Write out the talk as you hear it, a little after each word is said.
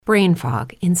Brain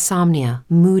fog, insomnia,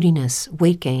 moodiness,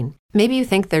 weight gain. Maybe you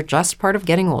think they're just part of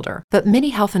getting older, but MIDI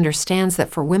Health understands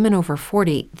that for women over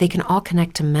 40, they can all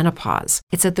connect to menopause.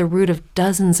 It's at the root of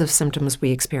dozens of symptoms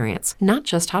we experience, not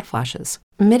just hot flashes.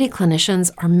 MIDI clinicians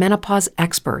are menopause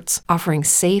experts, offering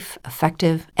safe,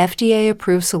 effective,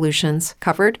 FDA-approved solutions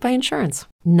covered by insurance.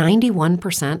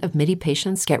 91% of MIDI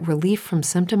patients get relief from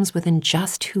symptoms within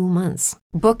just 2 months.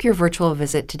 Book your virtual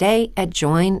visit today at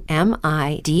joinmidi.com.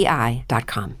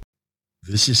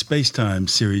 This is Spacetime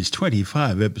Series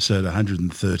 25, Episode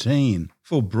 113,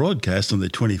 for broadcast on the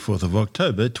 24th of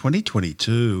October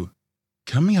 2022.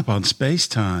 Coming up on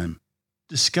Spacetime,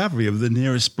 discovery of the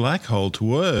nearest black hole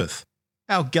to Earth,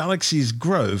 how galaxies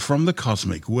grow from the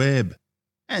cosmic web,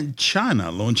 and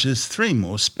China launches 3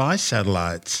 more spy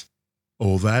satellites.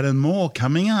 All that and more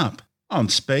coming up on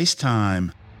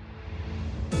Spacetime.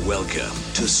 Welcome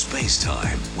to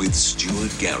Spacetime with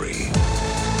Stuart Gary.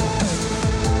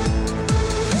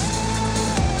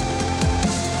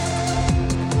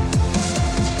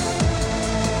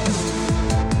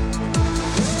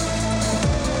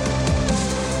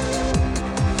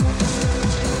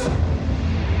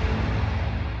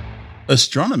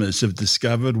 Astronomers have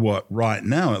discovered what, right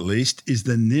now at least, is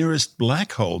the nearest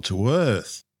black hole to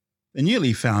Earth. The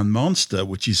newly found monster,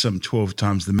 which is some 12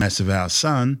 times the mass of our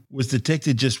Sun, was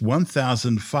detected just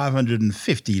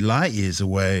 1,550 light-years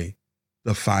away.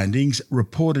 The findings,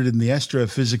 reported in the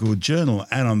Astrophysical Journal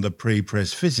and on the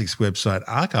pre-press physics website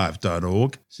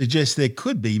archive.org, suggest there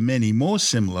could be many more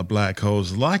similar black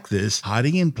holes like this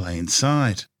hiding in plain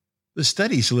sight. The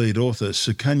study's lead author,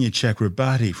 Sukanya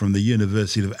Chakrabarti from the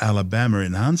University of Alabama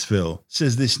in Huntsville,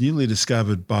 says this newly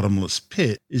discovered bottomless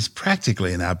pit is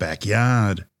practically in our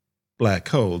backyard. Black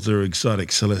holes are exotic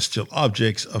celestial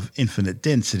objects of infinite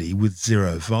density with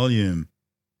zero volume.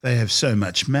 They have so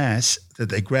much mass that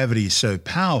their gravity is so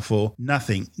powerful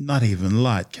nothing, not even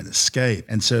light, can escape,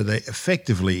 and so they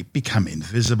effectively become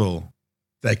invisible.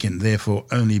 They can therefore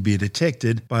only be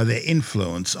detected by their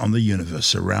influence on the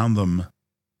universe around them.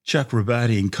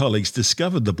 Chakrabarti and colleagues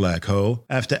discovered the black hole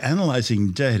after analysing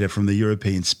data from the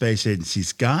European Space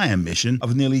Agency's Gaia mission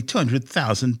of nearly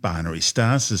 200,000 binary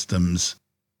star systems.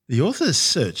 The authors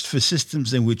searched for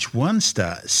systems in which one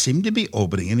star seemed to be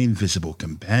orbiting an invisible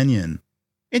companion.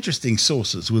 Interesting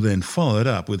sources were then followed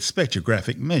up with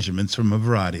spectrographic measurements from a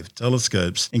variety of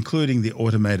telescopes, including the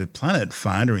Automated Planet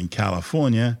Finder in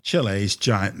California, Chile's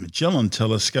Giant Magellan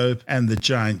Telescope, and the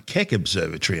Giant Keck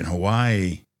Observatory in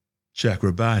Hawaii.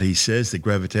 Chakrabarti says the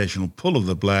gravitational pull of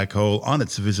the black hole on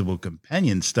its visible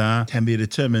companion star can be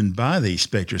determined by these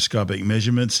spectroscopic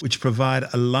measurements, which provide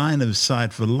a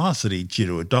line-of-sight velocity due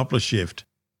to a Doppler shift.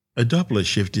 A Doppler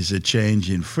shift is a change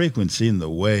in frequency in the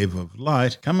wave of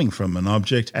light coming from an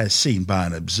object as seen by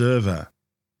an observer.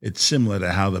 It's similar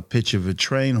to how the pitch of a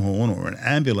train horn or an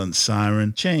ambulance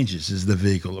siren changes as the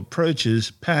vehicle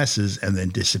approaches, passes, and then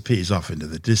disappears off into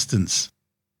the distance.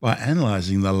 By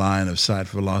analysing the line-of-sight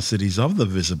velocities of the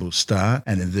visible star,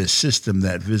 and in this system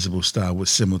that visible star was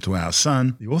similar to our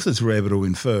Sun, the authors were able to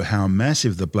infer how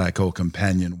massive the black hole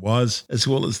companion was, as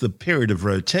well as the period of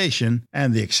rotation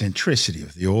and the eccentricity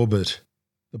of the orbit.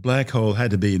 The black hole had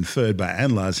to be inferred by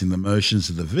analysing the motions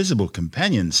of the visible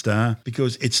companion star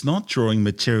because it's not drawing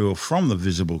material from the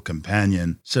visible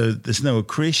companion, so there's no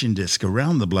accretion disk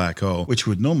around the black hole, which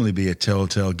would normally be a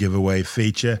telltale giveaway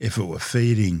feature if it were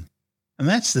feeding. And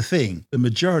that's the thing, the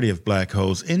majority of black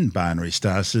holes in binary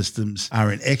star systems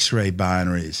are in X-ray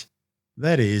binaries.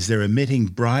 That is, they're emitting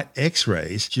bright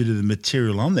X-rays due to the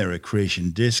material on their accretion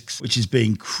disks, which is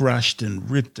being crushed and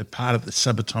ripped apart at the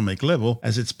subatomic level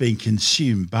as it's being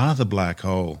consumed by the black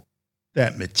hole.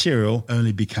 That material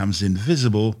only becomes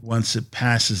invisible once it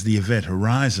passes the event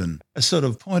horizon, a sort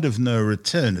of point of no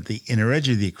return at the inner edge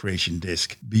of the accretion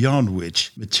disk, beyond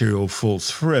which material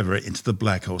falls forever into the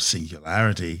black hole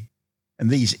singularity. And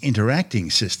these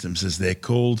interacting systems, as they're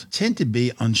called, tend to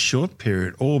be on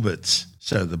short-period orbits,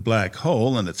 so the black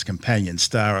hole and its companion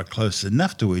star are close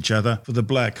enough to each other for the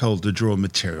black hole to draw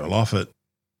material off it.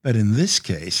 But in this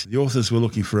case, the authors were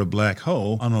looking for a black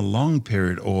hole on a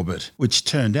long-period orbit, which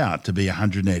turned out to be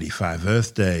 185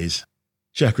 Earth days.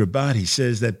 Chakrabarti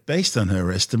says that based on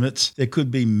her estimates, there could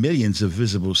be millions of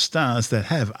visible stars that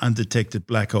have undetected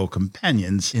black hole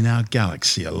companions in our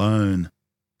galaxy alone.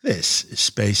 This is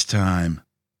Spacetime.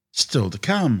 Still to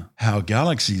come, how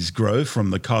galaxies grow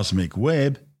from the cosmic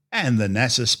web, and the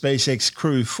NASA SpaceX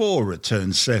Crew 4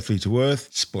 returns safely to Earth,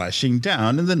 splashing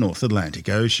down in the North Atlantic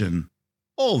Ocean.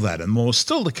 All that and more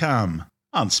still to come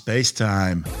on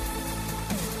Spacetime.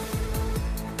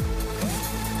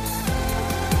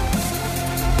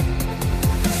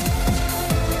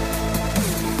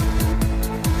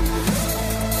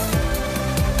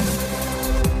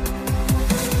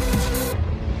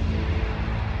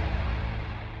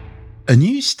 A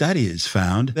new study has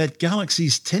found that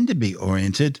galaxies tend to be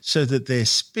oriented so that their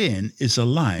spin is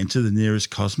aligned to the nearest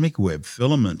cosmic web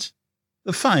filament.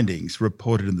 The findings,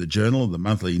 reported in the Journal of the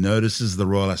Monthly Notices of the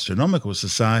Royal Astronomical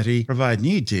Society, provide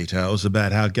new details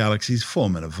about how galaxies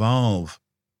form and evolve.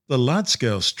 The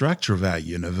large-scale structure of our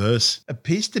universe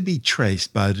appears to be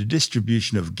traced by the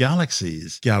distribution of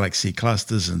galaxies, galaxy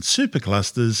clusters and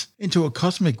superclusters, into a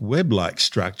cosmic web-like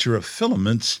structure of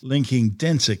filaments linking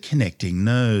denser connecting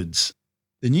nodes.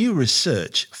 The new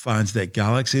research finds that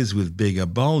galaxies with bigger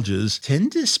bulges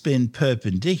tend to spin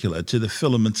perpendicular to the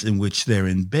filaments in which they're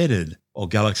embedded, while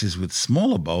galaxies with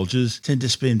smaller bulges tend to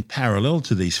spin parallel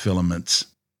to these filaments.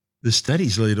 The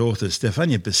study's lead author,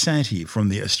 Stefania Pessanti from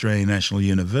the Australian National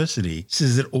University,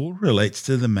 says it all relates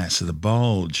to the mass of the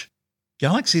bulge.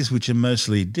 Galaxies which are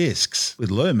mostly disks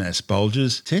with low-mass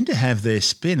bulges tend to have their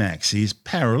spin axes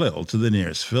parallel to the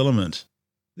nearest filament.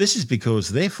 This is because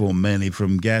they're formed mainly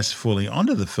from gas falling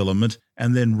onto the filament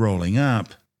and then rolling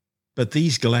up. But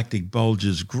these galactic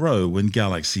bulges grow when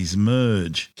galaxies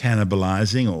merge,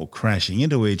 cannibalizing or crashing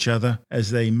into each other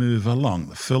as they move along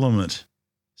the filament.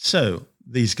 So,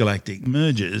 these galactic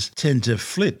mergers tend to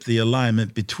flip the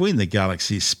alignment between the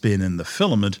galaxy's spin and the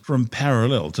filament from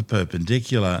parallel to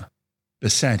perpendicular.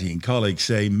 Pessanti and colleagues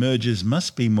say mergers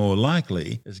must be more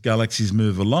likely as galaxies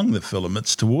move along the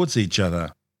filaments towards each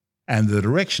other, and the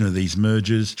direction of these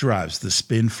mergers drives the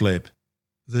spin flip.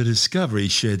 The discovery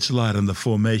sheds light on the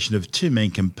formation of two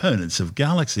main components of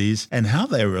galaxies and how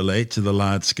they relate to the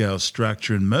large-scale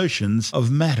structure and motions of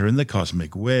matter in the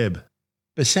cosmic web.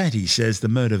 Pessanti says the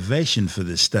motivation for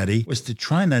this study was to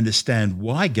try and understand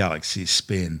why galaxies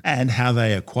spin and how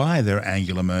they acquire their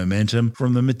angular momentum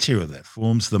from the material that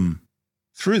forms them.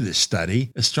 Through this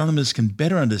study, astronomers can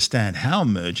better understand how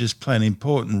mergers play an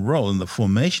important role in the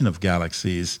formation of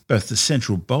galaxies, both the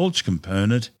central bulge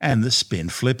component and the spin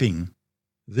flipping.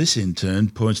 This in turn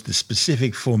points to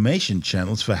specific formation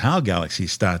channels for how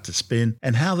galaxies start to spin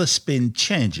and how the spin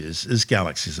changes as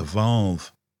galaxies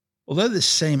evolve. Although this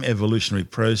same evolutionary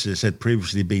process had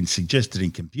previously been suggested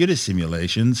in computer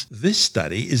simulations, this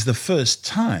study is the first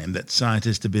time that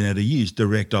scientists have been able to use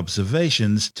direct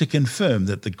observations to confirm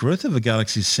that the growth of a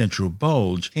galaxy's central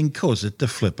bulge can cause it to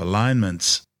flip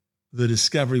alignments. The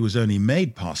discovery was only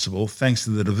made possible thanks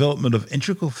to the development of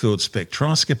integral field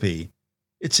spectroscopy.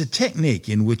 It's a technique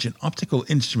in which an optical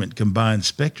instrument combines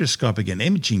spectroscopic and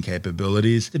imaging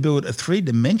capabilities to build a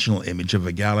three-dimensional image of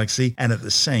a galaxy and at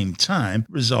the same time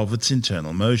resolve its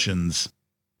internal motions.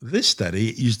 This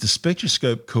study used a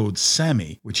spectroscope called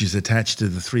SAMI, which is attached to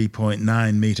the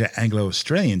 3.9-metre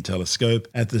Anglo-Australian telescope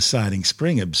at the Siding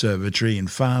Spring Observatory in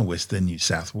far western New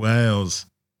South Wales.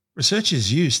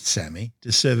 Researchers used SAMI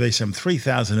to survey some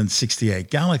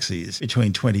 3,068 galaxies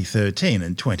between 2013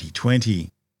 and 2020.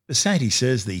 Pessanti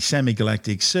says the SAMI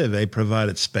Galactic Survey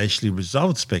provided spatially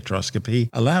resolved spectroscopy,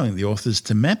 allowing the authors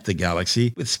to map the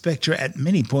galaxy with spectra at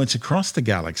many points across the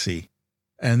galaxy.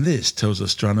 And this tells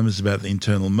astronomers about the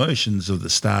internal motions of the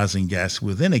stars and gas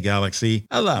within a galaxy,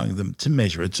 allowing them to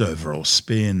measure its overall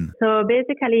spin. So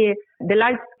basically, the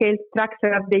large-scale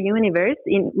structure of the universe,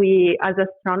 we as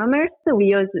astronomers,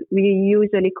 we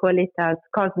usually call it as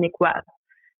cosmic web,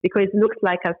 because it looks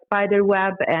like a spider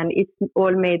web and it's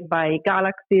all made by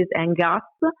galaxies and gas.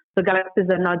 So galaxies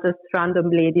are not just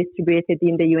randomly distributed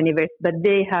in the universe, but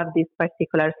they have this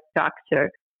particular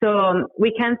structure. So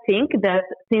we can think that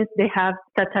since they have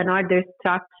such an ordered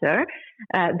structure,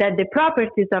 that the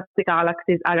properties of the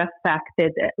galaxies are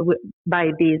affected by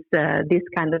this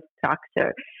kind of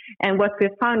structure. And what we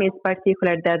found is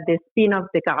particular that the spin of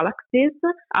the galaxies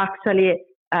actually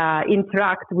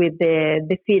interact with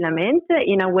the filament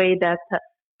in a way that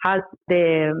has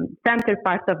the center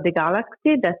part of the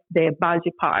galaxy, that's the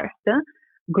bulgy part,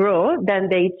 grow, then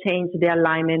they change the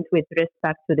alignment with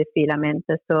respect to the filament.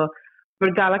 So for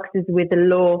galaxies with a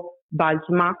low bulge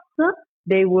mass,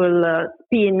 they will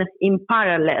spin in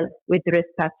parallel with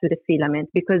respect to the filament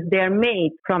because they are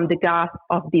made from the gas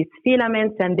of these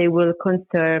filaments and they will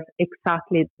conserve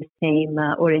exactly the same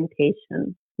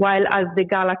orientation. While as the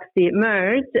galaxy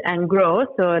merges and grows,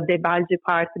 so the bulgy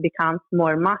part becomes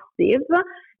more massive,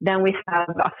 then we have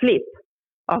a flip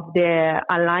of the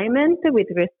alignment with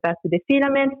respect to the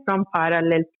filament from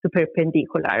parallel to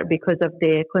perpendicular because of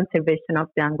the conservation of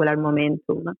the angular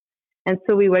momentum. And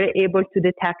so we were able to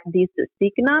detect this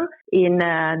signal in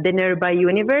the nearby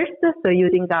universe, so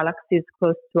using galaxies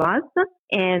close to us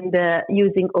and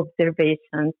using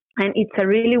observations. And it's a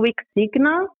really weak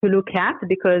signal to look at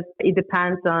because it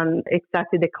depends on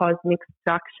exactly the cosmic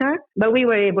structure, but we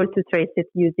were able to trace it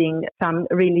using some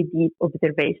really deep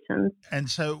observations. And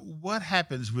so what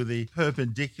happens with the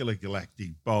perpendicular galactic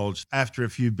bulge after a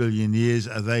few billion years?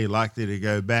 Are they likely to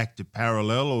go back to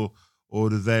parallel or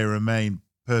do they remain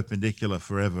perpendicular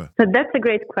forever? So that's a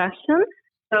great question.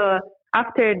 So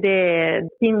after the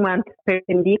spin went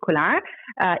perpendicular,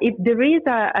 if there is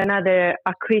another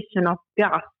accretion of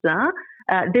gas,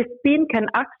 the spin can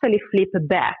actually flip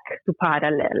back to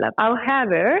parallel.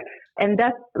 However, and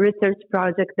that's research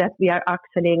project that we are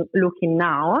actually looking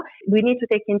now, we need to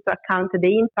take into account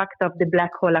the impact of the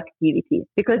black hole activity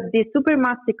because the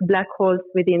supermassive black holes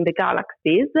within the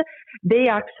galaxies, they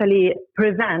actually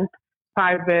prevent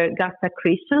further gas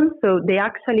accretion. So they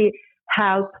actually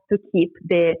help to keep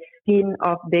the spin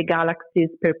of the galaxies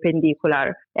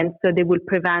perpendicular. And so they will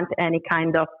prevent any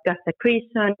kind of gas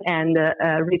accretion and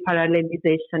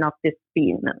reparallelization of the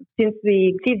spin. Since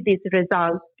we give these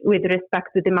results with respect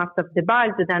to the mass of the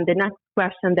bulge, then the next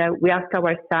question that we ask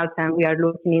ourselves and we are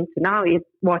looking into now is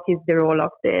what is the role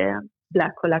of the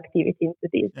black hole activity into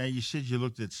this. Now, you said you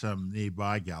looked at some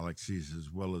nearby galaxies as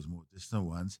well as more distant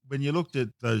ones. When you looked at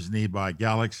those nearby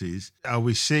galaxies, are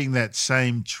we seeing that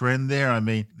same trend there? I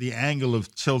mean, the angle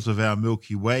of tilt of our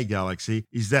Milky Way galaxy,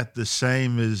 is that the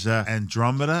same as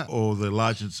Andromeda or the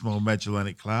Large and Small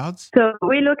Magellanic Clouds? So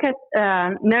we look at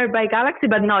nearby galaxy,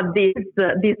 but not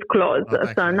this close.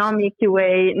 So not Milky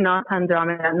Way, not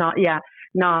Andromeda, not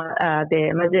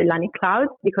the Magellanic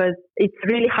Clouds, because it's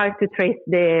really hard to trace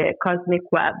the cosmic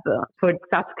web for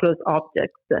such close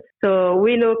objects. So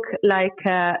we look like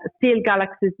still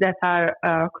galaxies that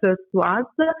are close to us,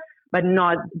 but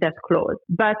not that close.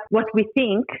 But what we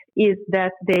think is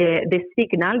that the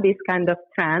signal, this kind of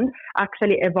trend,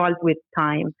 actually evolved with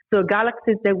time. So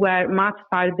galaxies that were much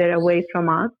farther away from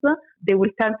us, they will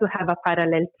tend to have a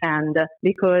parallel trend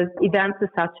because events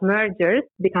such mergers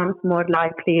becomes more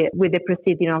likely with the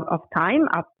proceeding of time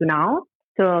up to now.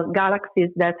 So galaxies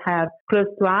that have close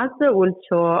to us will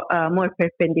show more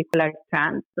perpendicular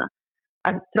trends,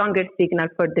 a stronger signal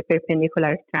for the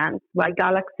perpendicular trends, while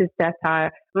galaxies that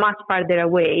are much farther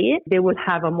away, they will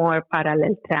have a more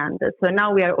parallel trend. So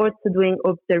now we are also doing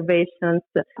observations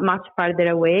much farther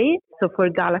away. So for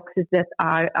galaxies that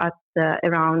are at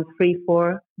around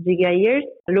 3-4 gigayears,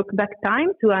 look back time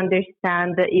to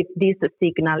understand if this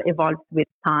signal evolves with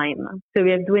time. So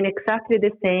we are doing exactly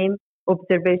the same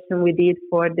observation we did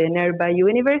for the nearby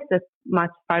universe that's much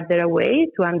farther away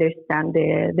to understand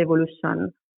the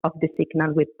evolution of the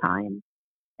signal with time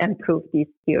and prove this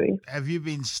theory. Have you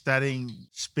been studying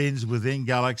spins within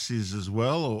galaxies as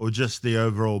well, or just the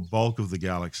overall bulk of the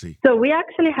galaxy? So we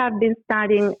actually have been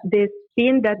studying the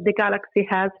spin that the galaxy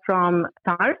has from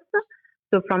stars,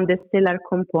 so from the stellar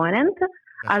component,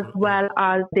 as well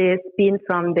as the spin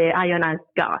from the ionized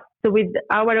gas. So with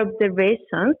our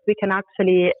observations, we can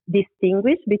actually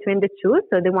distinguish between the two,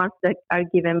 so the ones that are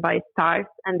given by stars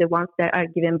and the ones that are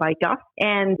given by gas.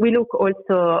 And we look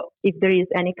also if there is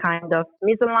any kind of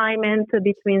misalignment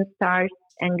between stars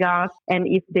and gas, and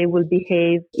if they will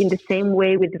behave in the same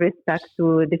way with respect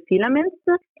to the filaments.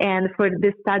 And for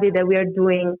the study that we are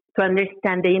doing to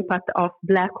understand the impact of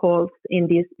black holes in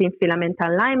these spin filament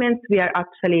alignments, we are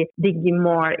actually digging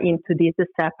more into these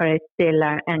separate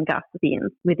stellar and gas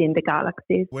spins within the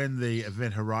galaxies. When the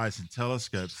Event Horizon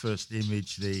Telescope first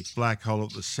imaged the black hole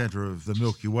at the center of the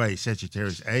Milky Way,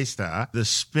 Sagittarius A star, the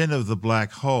spin of the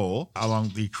black hole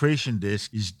along the accretion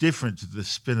disk is different to the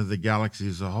spin of the galaxy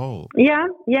as a whole. Yeah.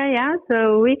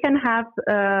 So we can have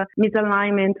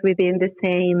misalignment within the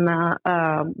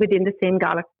same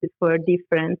galaxies for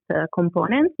different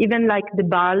components, even like the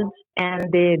bulge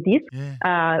and the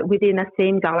disk within a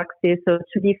same galaxy. So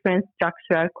two different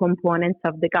structural components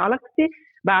of the galaxy,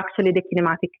 but actually the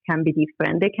kinematic can be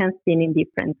different. They can spin in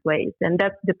different ways. And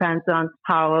that depends on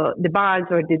how the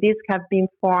bulge or the disk have been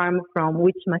formed, from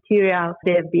which material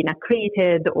they've been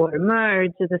accreted or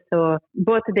merged. So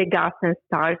both the gas and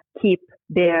stars keep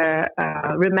their,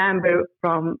 remember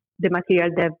from the material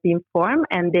they've been formed,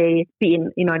 and they spin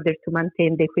in order to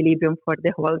maintain the equilibrium for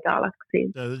the whole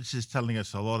galaxy. So this is telling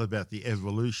us a lot about the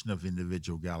evolution of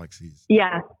individual galaxies.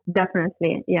 Yes,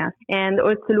 definitely, yes. And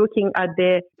also looking at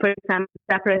the, for example,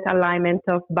 separate alignment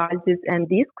of bulges and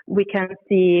disks, we can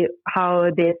see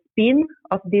how the spin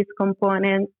of these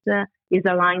components is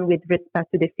aligned with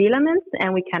respect to the filaments,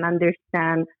 and we can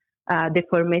understand the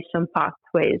formation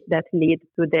pathways that lead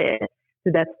to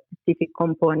that specific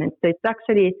component. So it's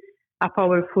actually a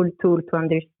powerful tool to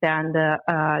understand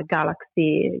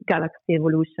galaxy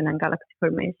evolution and galaxy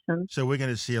formation. So we're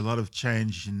going to see a lot of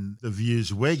change in the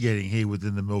views we're getting here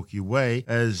within the Milky Way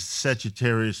as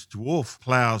Sagittarius dwarf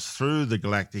plows through the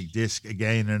galactic disk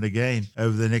again and again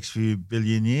over the next few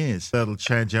billion years. That'll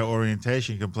change our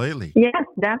orientation completely. Yes,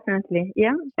 definitely.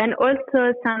 Yeah. And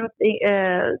also something,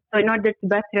 so in order to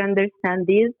better understand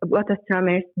this, what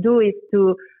astronomers do is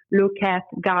to look at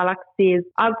galaxies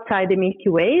outside the Milky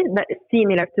Way that is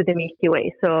similar to the Milky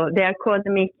Way. So they are called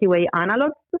Milky Way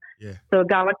analogs. Yeah. So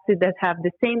galaxies that have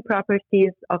the same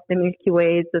properties of the Milky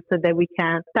Way so that we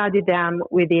can study them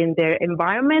within their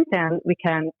environment and we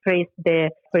can trace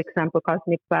for example,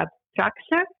 cosmic web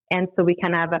structure. And so we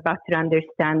can have a better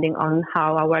understanding on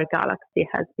how our galaxy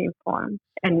has been formed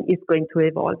and is going to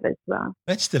evolve as well.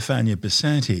 That's Stefania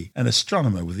Basanti, an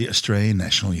astronomer with the Australian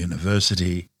National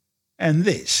University. And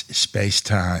this is Space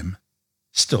Time.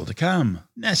 Still to come,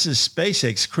 NASA's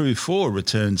SpaceX Crew 4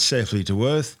 returns safely to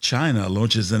Earth. China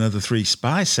launches another 3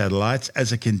 spy satellites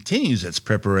as it continues its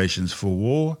preparations for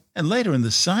war. And later in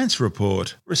the Science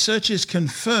Report, researchers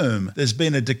confirm there's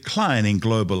been a decline in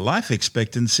global life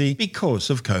expectancy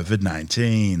because of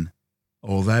COVID-19.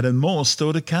 All that and more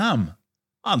still to come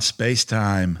on Space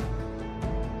Time.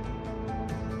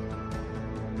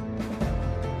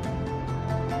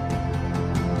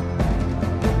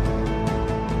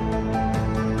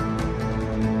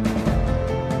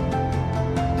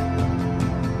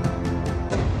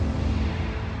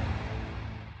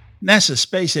 NASA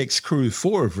SpaceX Crew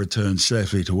 4 have returned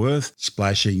safely to Earth,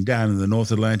 splashing down in the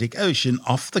North Atlantic Ocean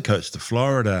off the coast of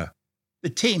Florida.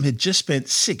 The team had just spent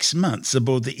 6 months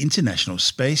aboard the International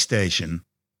Space Station.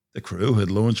 The crew had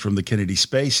launched from the Kennedy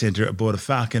Space Center aboard a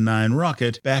Falcon 9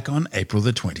 rocket back on April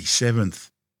the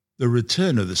 27th. The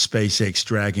return of the SpaceX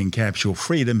Dragon capsule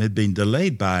Freedom had been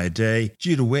delayed by a day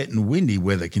due to wet and windy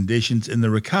weather conditions in the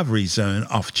recovery zone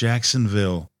off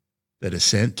Jacksonville. The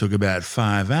descent took about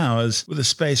 5 hours, with the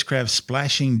spacecraft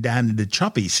splashing down into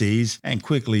choppy seas and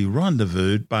quickly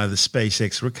rendezvoused by the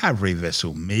SpaceX recovery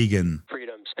vessel Megan.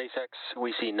 Freedom, SpaceX,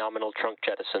 we see nominal trunk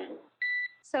jettison.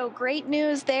 So great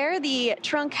news there. The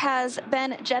trunk has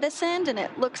been jettisoned and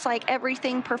it looks like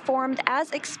everything performed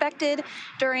as expected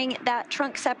during that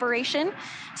trunk separation.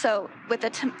 So with the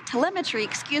telemetry,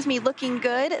 looking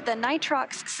good, the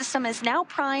nitrox system is now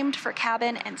primed for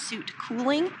cabin and suit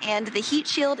cooling, and the heat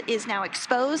shield is now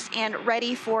exposed and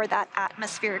ready for that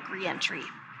atmospheric reentry.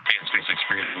 SpaceX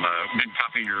Freedom,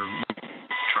 copy your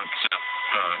trunk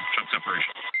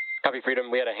separation. Copy, Freedom.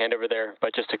 We had a handover there,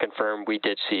 but just to confirm, we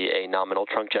did see a nominal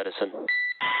trunk jettison.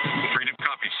 Freedom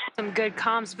copies. Some good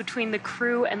comms between the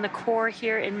crew and the core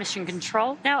here in Mission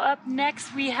Control. Now up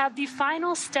next, we have the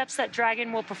final steps that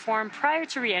Dragon will perform prior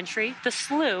to reentry, the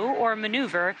slew or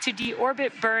maneuver to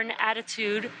deorbit burn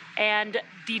attitude and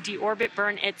the deorbit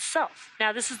burn itself.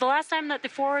 Now this is the last time that the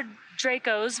forward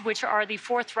Dracos, which are the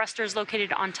 4 thrusters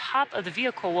located on top of the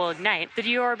vehicle, will ignite. The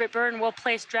deorbit burn will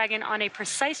place Dragon on a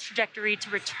precise trajectory to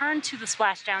return to the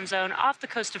splashdown zone off the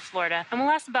coast of Florida and will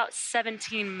last about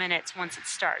 17 minutes once it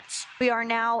starts. We are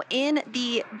now in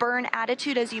the burn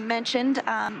attitude, as you mentioned.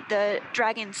 The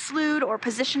Dragon slewed or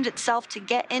positioned itself to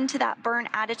get into that burn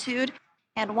attitude.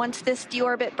 And once this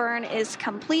deorbit burn is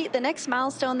complete, the next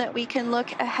milestone that we can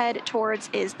look ahead towards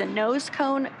is the nose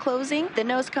cone closing. The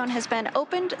nose cone has been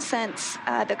opened since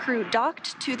the crew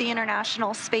docked to the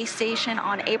International Space Station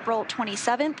on April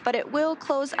 27th, but it will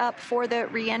close up for the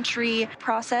reentry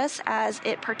process as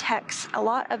it protects a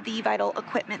lot of the vital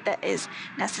equipment that is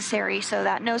necessary. So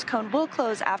that nose cone will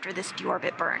close after this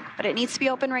deorbit burn, but it needs to be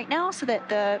open right now so that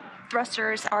the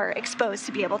thrusters are exposed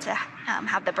to be able to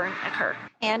have the burn occur.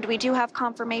 And we do have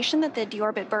confirmation that the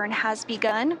deorbit burn has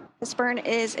begun. This burn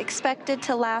is expected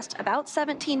to last about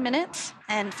 17 minutes.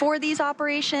 And for these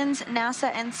operations,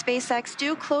 NASA and SpaceX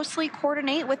do closely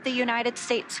coordinate with the United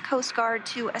States Coast Guard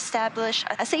to establish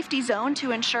a safety zone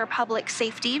to ensure public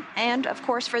safety, and of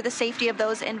course for the safety of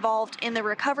those involved in the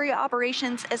recovery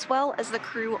operations as well as the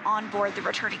crew on board the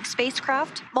returning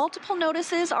spacecraft. Multiple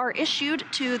notices are issued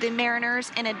to the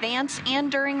mariners in advance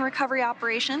and during recovery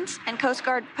operations, and Coast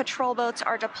Guard patrol boats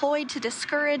are deployed to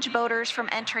discourage boaters from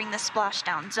entering the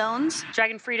splashdown zones.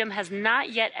 Dragon Freedom has not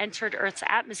yet entered Earth's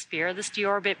atmosphere. This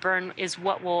deorbit burn is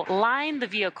what will line the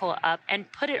vehicle up and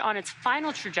put it on its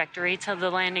final trajectory to the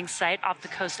landing site off the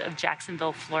coast of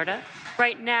Jacksonville, Florida.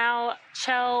 Right now,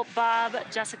 Chell, Bob,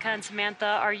 Jessica, and Samantha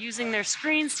are using their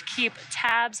screens to keep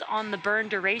tabs on the burn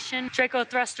duration. Draco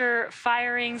thruster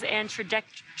firings and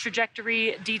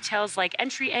trajectory details like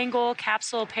entry angle,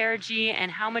 capsule perigee,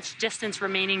 and how much distance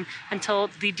remaining until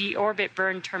the deorbit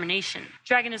burn termination.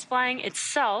 Dragon is flying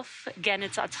itself itself, again,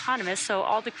 it's autonomous, so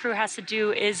all the crew has to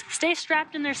do is stay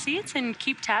strapped in their seats and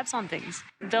keep tabs on things.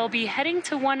 They'll be heading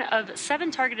to one of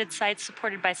 7 targeted sites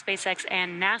supported by SpaceX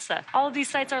and NASA. All of these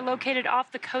sites are located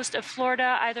off the coast of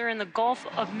Florida, either in the Gulf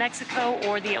of Mexico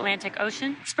or the Atlantic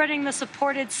Ocean. Spreading the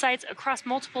supported sites across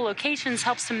multiple locations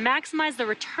helps to maximize the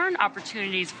return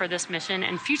opportunities for this mission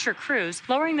and future crews,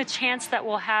 lowering the chance that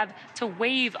we'll have to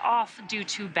wave off due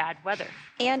to bad weather.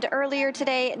 And earlier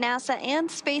today, NASA and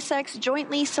SpaceX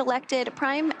jointly selected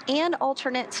prime and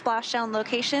alternate splashdown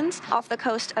locations off the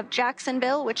coast of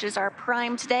Jacksonville, which is our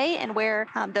prime today and where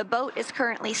the boat is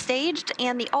currently staged,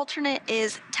 and the alternate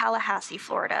is Tallahassee,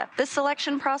 Florida. The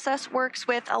selection process works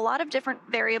with a lot of different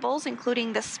variables,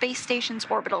 including the space station's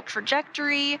orbital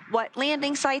trajectory, what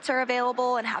landing sites are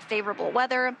available and have favorable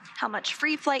weather, how much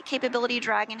free flight capability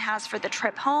Dragon has for the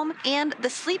trip home, and the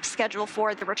sleep schedule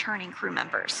for the returning crew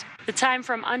members. The time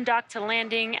from undock to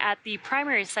landing at the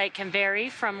primary site can vary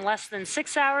from less than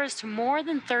 6 hours to more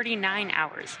than 39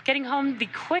 hours. Getting home the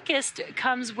quickest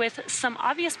comes with some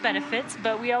obvious benefits,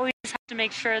 but we always have to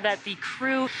make sure that the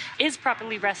crew is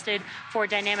properly rested for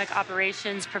dynamic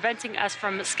operations, preventing us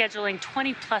from scheduling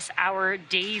 20-plus hour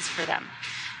days for them.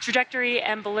 Trajectory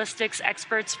and ballistics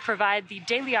experts provide the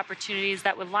daily opportunities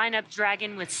that would line up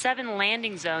Dragon with 7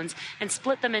 landing zones and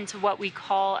split them into what we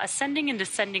call ascending and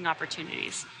descending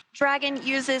opportunities. Dragon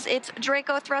uses its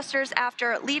Draco thrusters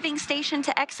after leaving station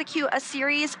to execute a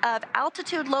series of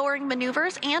altitude-lowering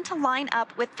maneuvers and to line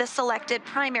up with the selected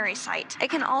primary site. It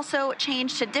can also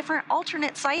change to different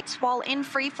alternate sites while in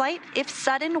free flight if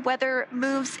sudden weather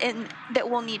moves in that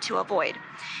we'll need to avoid.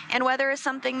 And weather is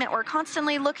something that we're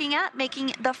constantly looking at,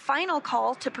 making the final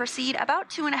call to proceed about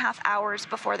 2.5 hours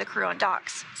before the crew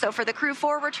undocks. So for the Crew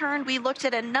 4 return, we looked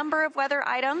at a number of weather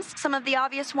items. Some of the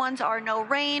obvious ones are no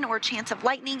rain or chance of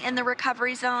lightning in the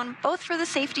recovery zone, both for the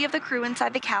safety of the crew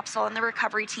inside the capsule and the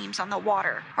recovery teams on the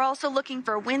water. We're also looking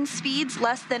for wind speeds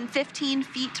less than 15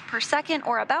 feet per second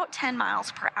or about 10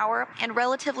 miles per hour and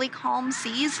relatively calm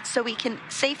seas so we can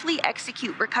safely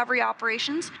execute recovery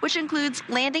operations, which includes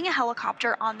landing a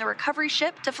helicopter on the recovery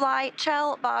ship to fly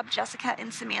Chell, Bob, Jessica,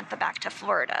 and Samantha back to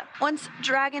Florida. Once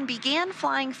Dragon began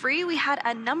flying free, we had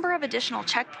a number of additional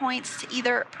checkpoints to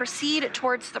either proceed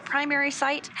towards the primary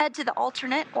site, head to the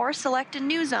alternate, or select a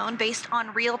new zone based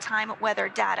on real-time weather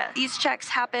data. These checks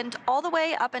happened all the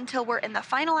way up until we're in the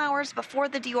final hours before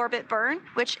the deorbit burn,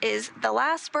 which is the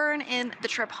last burn in the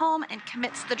trip home and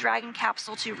commits the Dragon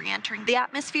capsule to re-entering the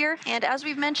atmosphere. And as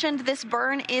we've mentioned, this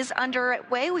burn is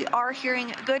underway. We are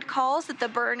hearing good calls that the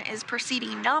burn is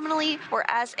proceeding nominally or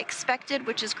as expected,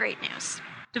 which is great news.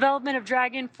 Development of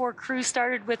Dragon for crew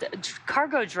started with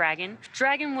Cargo Dragon.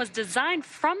 Dragon was designed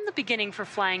from the beginning for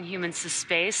flying humans to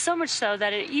space, so much so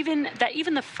that even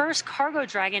the first Cargo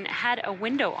Dragon had a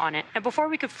window on it. And before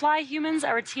we could fly humans,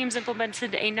 our teams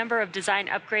implemented a number of design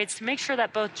upgrades to make sure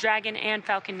that both Dragon and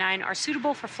Falcon 9 are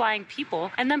suitable for flying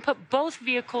people, and then put both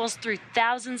vehicles through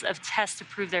thousands of tests to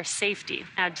prove their safety.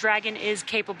 Now, Dragon is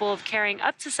capable of carrying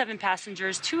up to 7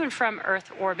 passengers to and from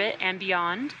Earth orbit and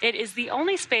beyond. It is the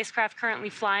only spacecraft currently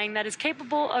flying that is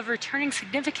capable of returning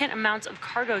significant amounts of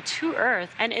cargo to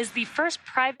Earth and is the first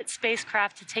private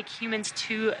spacecraft to take humans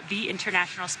to the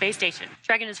International Space Station.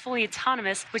 Dragon is fully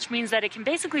autonomous, which means that it can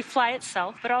basically fly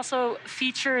itself, but also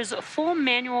features full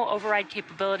manual override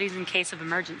capabilities in case of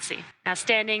emergency. Now,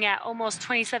 standing at almost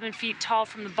 27 feet tall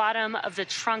from the bottom of the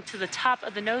trunk to the top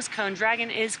of the nose cone, Dragon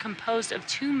is composed of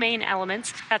 2 main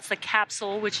elements. That's the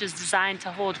capsule, which is designed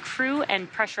to hold crew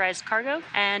and pressurized cargo,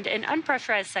 and an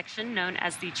unpressurized section known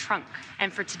as the trunk.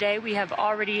 And for today, we have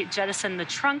already jettisoned the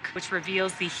trunk, which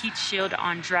reveals the heat shield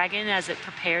on Dragon as it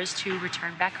prepares to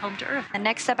return back home to Earth. The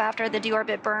next step after the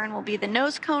deorbit burn will be the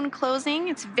nose cone closing.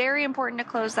 It's very important to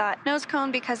close that nose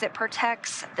cone because it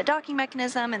protects the docking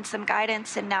mechanism and some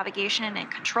guidance and navigation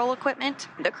and control equipment.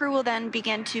 The crew will then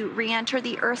begin to re-enter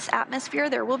the Earth's atmosphere.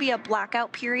 There will be a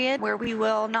blackout period where we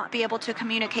will not be able to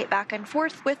communicate back and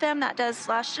forth with them. That does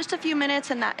last just a few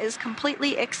minutes, and that is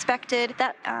completely expected.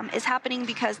 That is happening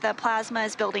because the plasma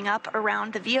is building up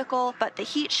around the vehicle, but the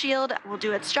heat shield will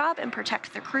do its job and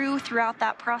protect the crew throughout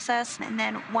that process. And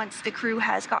then once the crew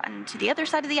has gotten to the other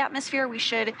side of the atmosphere, we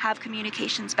should have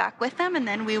communications back with them, and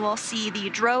then we will see the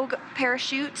drogue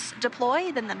parachutes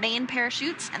deploy, then the main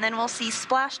parachutes, and then we'll see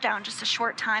splashdown just a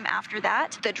short time after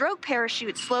that. The drogue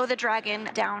parachutes slow the Dragon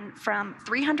down from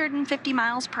 350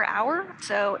 miles per hour,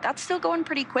 so that's still going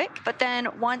pretty quick. But then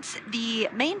once the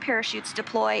main parachutes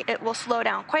deploy, it will slow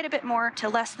down quite a bit more to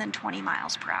less than 20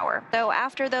 miles per hour. So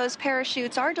after those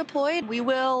parachutes are deployed, we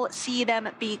will see them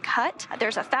be cut.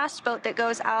 There's a fast boat that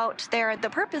goes out there. The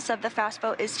purpose of the fast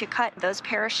boat is to cut those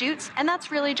parachutes, and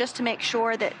that's really just to make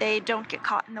sure that they don't get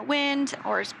caught in the wind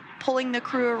or pulling the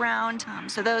crew around.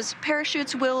 So those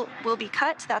parachutes will be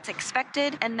cut. That's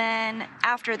expected. And then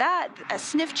after that, a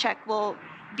sniff check will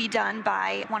be done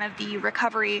by one of the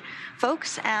recovery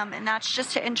folks, and that's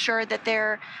just to ensure that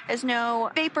there is no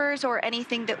vapors or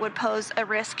anything that would pose a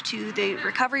risk to the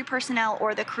recovery personnel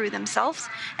or the crew themselves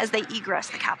as they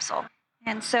egress the capsule.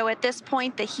 And so at this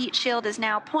point, the heat shield is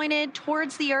now pointed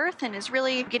towards the Earth and is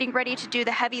really getting ready to do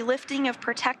the heavy lifting of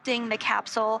protecting the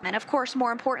capsule. And of course,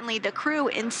 more importantly, the crew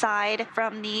inside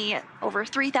from the over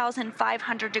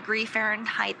 3,500 degree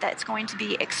Fahrenheit that's going to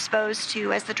be exposed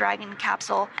to as the Dragon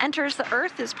capsule enters the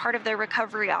Earth as part of their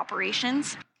recovery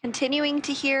operations. Continuing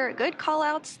to hear good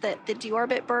call-outs that the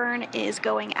deorbit burn is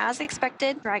going as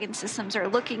expected. Dragon systems are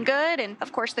looking good. And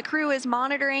of course, the crew is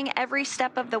monitoring every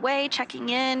step of the way, checking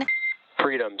in.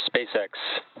 Freedom, SpaceX.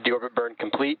 Deorbit burn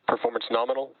complete. Performance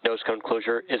nominal. Nose cone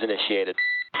closure is initiated.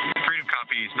 Freedom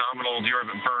copies, nominal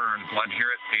deorbit burn. Glad to hear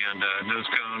it. And nose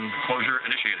cone closure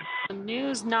initiated.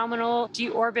 News, nominal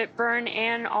deorbit burn,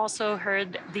 and also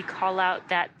heard the call out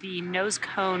that the nose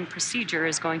cone procedure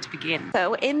is going to begin.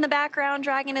 So in the background,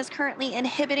 Dragon is currently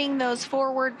inhibiting those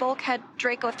forward bulkhead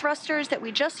Draco thrusters that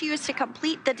we just used to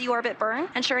complete the deorbit burn,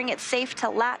 ensuring it's safe to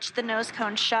latch the nose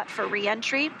cone shut for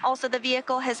re-entry. Also, the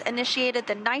vehicle has initiated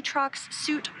the nitrox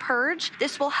suit purge.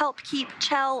 This will help keep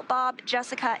Chell, Bob,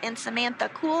 Jessica, and Samantha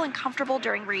cool and comfortable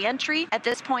during re-entry. At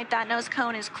this point, that nose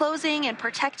cone is closing and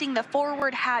protecting the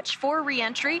forward hatch for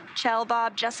re-entry. Chell,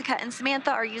 Bob, Jessica, and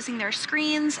Samantha are using their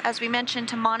screens, as we mentioned,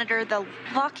 to monitor the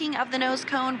locking of the nose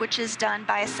cone, which is done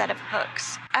by a set of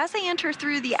hooks. As they enter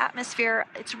through the atmosphere,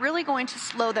 it's really going to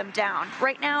slow them down.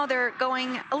 Right now, they're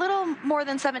going a little more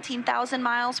than 17,000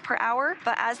 miles per hour,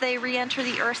 but as they re-enter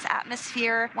the Earth's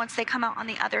atmosphere, once they come out on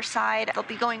the other side, they'll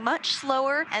be going much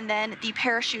slower, and then the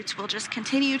parachutes will just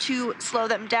continue to slow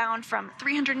them down from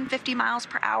 350 miles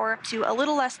per hour to a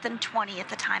little less than 20 at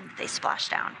the time that they splash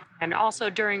down. And also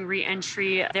during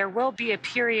re-entry, there will be a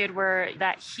period where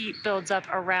that heat builds up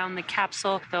around the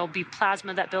capsule. There'll be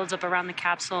plasma that builds up around the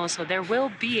capsule. So there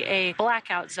will be a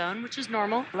blackout zone, which is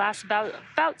normal. It lasts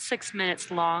about 6 minutes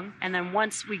long. And then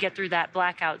once we get through that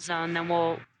blackout zone, then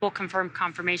we'll confirm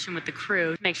confirmation with the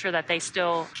crew to make sure that they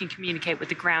still can communicate with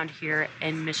the ground here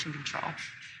in Mission Control.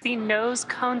 The nose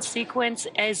cone sequence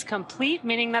is complete,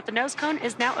 meaning that the nose cone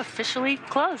is now officially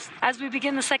closed. As we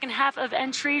begin the second half of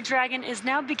entry, Dragon is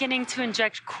now beginning to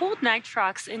inject cooled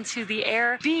nitrox into the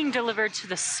air being delivered to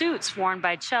the suits worn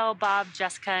by Chell, Bob,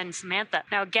 Jessica, and Samantha.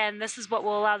 Now again, this is what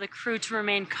will allow the crew to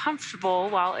remain comfortable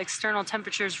while external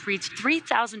temperatures reach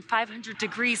 3,500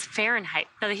 degrees Fahrenheit.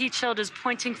 Now the heat shield is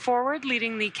pointing forward,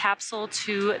 leading the capsule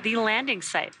to the landing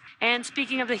site. And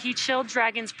speaking of the heat shield,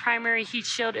 Dragon's primary heat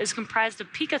shield is comprised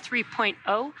of PICA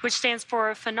 3.0, which stands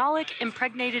for Phenolic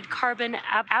Impregnated Carbon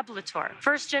Ablator.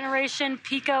 First generation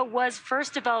PICA was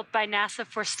first developed by NASA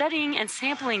for studying and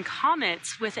sampling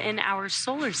comets within our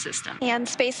solar system. And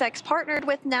SpaceX partnered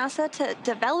with NASA to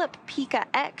develop PICA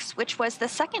X, which was the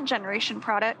second generation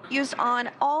product used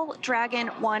on all Dragon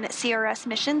 1 CRS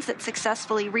missions that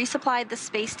successfully resupplied the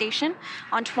space station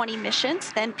on 20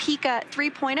 missions. Then PICA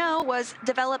 3.0 was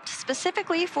developed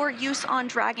specifically for use on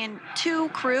Dragon 2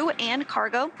 crew and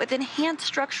cargo with enhanced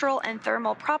structural and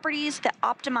thermal properties that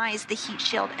optimize the heat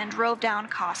shield and drove down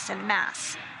costs and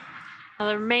mass. Now,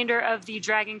 the remainder of the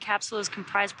Dragon capsule is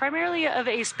comprised primarily of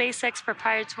a SpaceX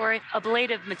proprietary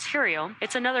ablative material.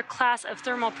 It's another class of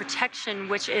thermal protection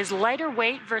which is lighter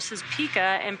weight versus PICA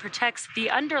and protects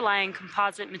the underlying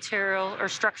composite material or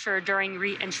structure during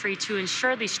re-entry to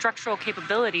ensure the structural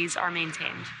capabilities are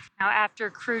maintained. Now, after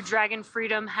Crew Dragon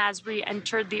Freedom has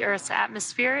re-entered the Earth's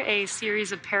atmosphere, a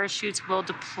series of parachutes will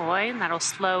deploy, and that'll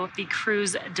slow the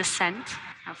crew's descent.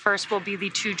 Now, first will be the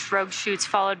 2 drogue chutes,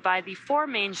 followed by the 4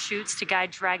 main chutes to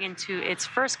guide Dragon to its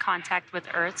first contact with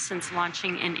Earth since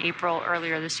launching in April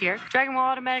earlier this year. Dragon will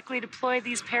automatically deploy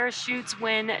these parachutes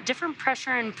when different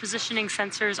pressure and positioning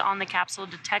sensors on the capsule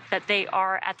detect that they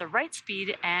are at the right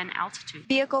speed and altitude.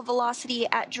 Vehicle velocity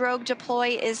at drogue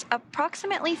deploy is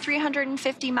approximately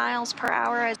 350 miles per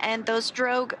hour, and those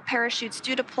drogue parachutes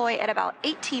do deploy at about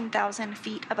 18,000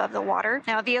 feet above the water.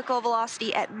 Now, vehicle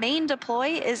velocity at main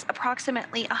deploy is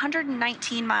approximately approximately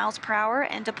 119 miles per hour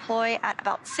and deploy at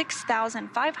about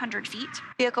 6,500 feet.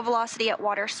 Vehicle velocity at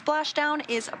water splashdown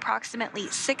is approximately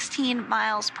 16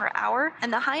 miles per hour,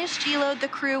 and the highest G-load the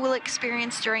crew will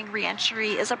experience during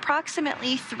re-entry is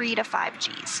approximately 3 to 5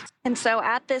 Gs. And so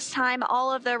at this time,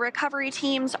 all of the recovery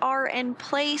teams are in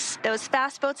place. Those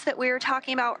fast boats that we were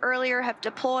talking about earlier have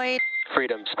deployed.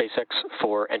 Freedom, SpaceX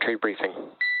for entry briefing.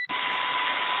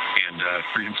 And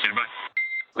Freedom, stand by.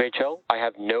 VHL, I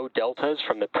have no deltas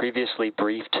from the previously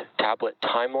briefed tablet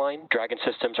timeline. Dragon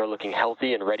systems are looking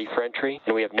healthy and ready for entry,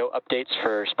 and we have no updates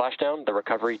for splashdown. The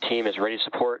recovery team is ready to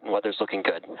support, and weather's looking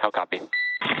good. How copy?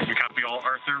 We copy all,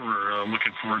 Arthur. We're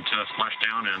looking forward to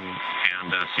splashdown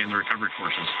and seeing the recovery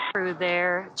forces. Crew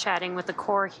there chatting with the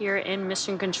Corps here in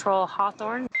Mission Control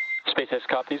Hawthorne. SpaceX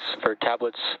copies for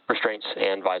tablets, restraints,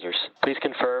 and visors. Please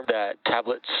confirm that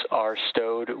tablets are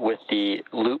stowed with the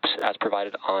loops as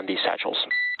provided on the satchels.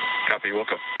 Copy,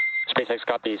 welcome. SpaceX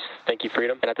copies. Thank you,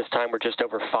 Freedom. And at this time, we're just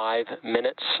over 5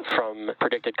 minutes from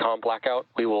predicted comm blackout.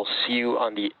 We will see you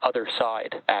on the other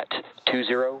side at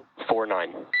 2049.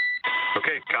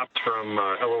 Okay, copped from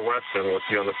LO West, and we'll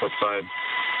see you on the flip side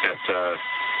at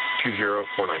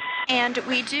 2049. And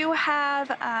we do have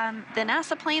the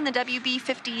NASA plane, the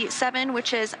WB-57,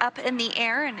 which is up in the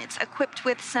air, and it's equipped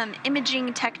with some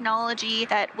imaging technology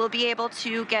that will be able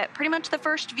to get pretty much the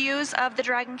first views of the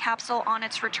Dragon capsule on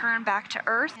its return back to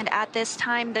Earth. And at this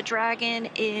time, the Dragon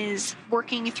is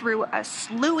working through a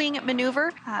slewing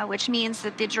maneuver, which means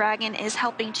that the Dragon is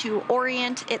helping to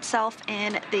orient itself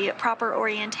in the proper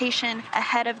orientation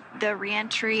ahead of the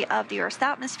re-entry of the Earth's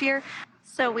atmosphere.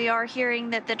 So we are hearing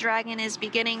that the Dragon is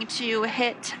beginning to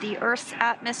hit the Earth's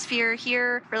atmosphere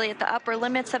here, really at the upper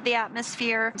limits of the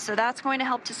atmosphere. So that's going to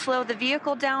help to slow the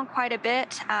vehicle down quite a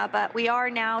bit, but we are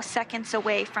now seconds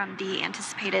away from the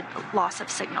anticipated loss of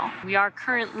signal. We are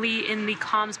currently in the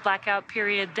comms blackout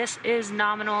period. This is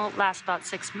nominal, lasts about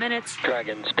 6 minutes.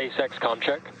 Dragon, SpaceX comm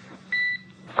check.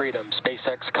 Freedom,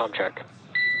 SpaceX comm check.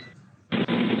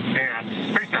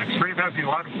 And SpaceX, Freedom has the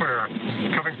loud and clear,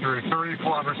 coming through 30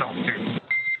 kilometers altitude.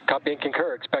 Copy and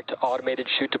concur. Expect automated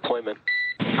chute deployment.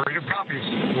 Freedom copies.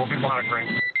 We'll be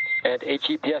monitoring. And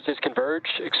HEPS is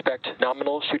converged. Expect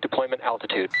nominal chute deployment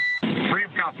altitude.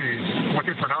 Freedom copies.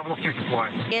 Looking for nominal chute deploy.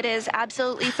 It is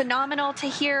absolutely phenomenal to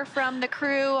hear from the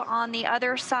crew on the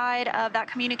other side of that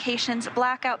communications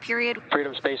blackout period.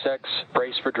 Freedom, SpaceX.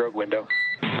 Brace for drogue window.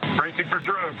 Bracing for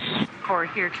drogues. Corps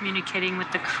here communicating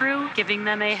with the crew, giving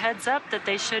them a heads up that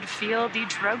they should feel the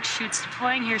drogue chutes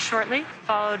deploying here shortly,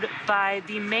 followed by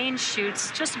the main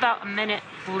chutes just about a minute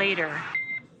later.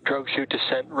 Drogue chute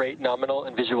descent rate nominal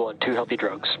and visual on 2 healthy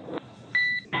drogues.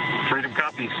 Freedom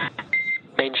copies.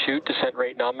 Main chute descent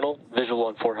rate nominal, visual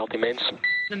on 4 healthy mains.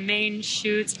 The main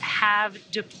chutes have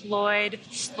deployed,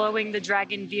 slowing the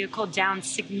Dragon vehicle down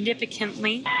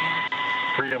significantly.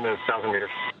 Freedom is 1,000 meters.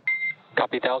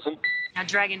 Copy 1,000. Now,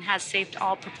 Dragon has saved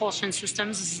all propulsion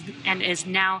systems and is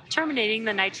now terminating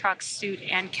the nitrox suit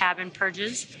and cabin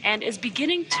purges and is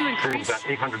beginning to increase. Freedom's at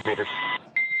 800 meters.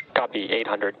 Copy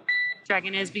 800.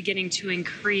 Dragon is beginning to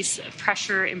increase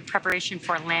pressure in preparation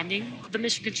for landing. The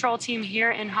mission control team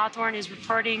here in Hawthorne is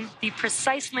reporting the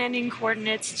precise landing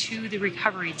coordinates to the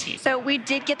recovery team. So we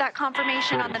did get that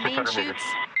confirmation on the main chutes.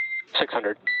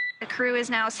 600. The crew is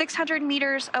now 600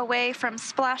 meters away from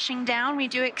splashing down. We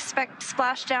do expect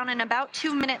splashdown in about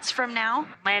 2 minutes from now.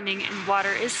 Landing in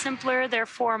water is simpler,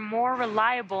 therefore more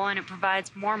reliable, and it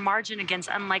provides more margin against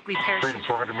unlikely parachute. Freedom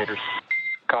 400 meters.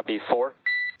 Copy 4.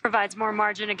 Provides more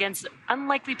margin against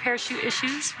unlikely parachute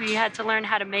issues. We had to learn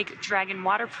how to make Dragon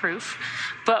waterproof.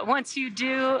 But once you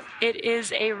do, it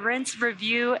is a rinse,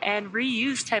 review, and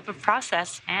reuse type of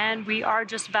process. And we are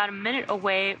just about a minute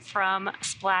away from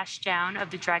splashdown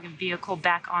of the Dragon vehicle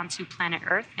back onto planet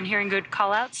Earth. And hearing good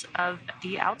callouts of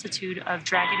the altitude of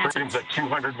Dragon. Freedom's at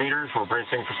 200 meters. We're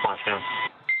bracing for splashdown.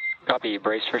 Copy,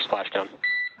 brace for splashdown.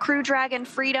 Crew Dragon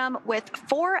Freedom with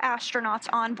 4 astronauts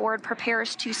on board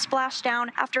prepares to splash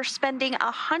down after spending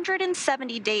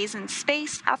 170 days in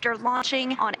space after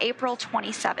launching on April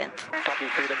 27th. Copy,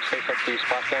 Freedom, SpaceX to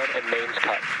splashdown and mains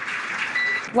cut.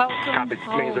 Welcome Copy.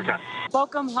 Mains are home. cut.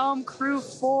 Welcome home, Crew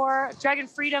 4. Dragon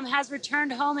Freedom has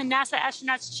returned home, and NASA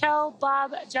astronauts Chell,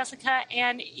 Bob, Jessica,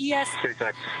 and ES.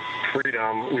 SpaceX,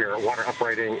 Freedom, we are water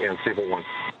uprighting and stable 1.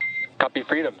 Copy,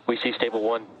 Freedom. We see stable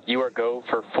 1. You are go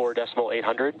for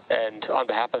 4.800. And on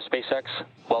behalf of SpaceX,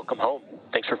 welcome home.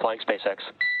 Thanks for flying SpaceX.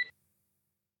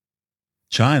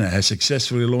 China has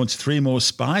successfully launched 3 more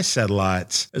spy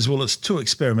satellites, as well as 2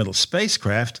 experimental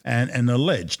spacecraft and an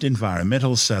alleged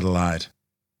environmental satellite.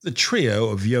 The trio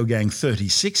of Yaogan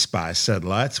 36 spy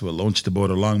satellites were launched aboard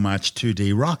a Long March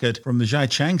 2D rocket from the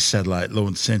Xichang Satellite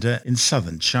Launch Center in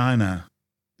southern China.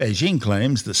 Beijing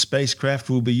claims the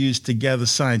spacecraft will be used to gather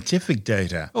scientific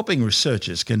data, helping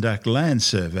researchers conduct land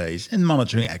surveys and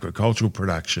monitoring agricultural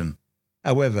production.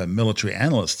 However, military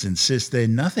analysts insist they're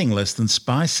nothing less than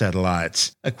spy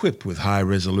satellites, equipped with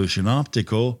high-resolution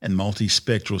optical and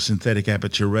multispectral synthetic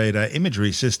aperture radar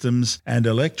imagery systems and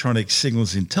electronic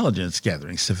signals intelligence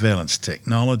gathering surveillance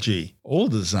technology, all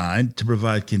designed to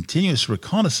provide continuous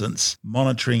reconnaissance,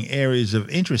 monitoring areas of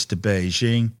interest to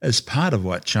Beijing as part of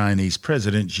what Chinese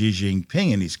President Xi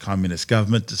Jinping and his communist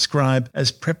government describe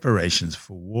as preparations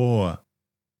for war.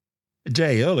 A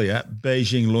day earlier,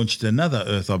 Beijing launched another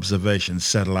Earth observation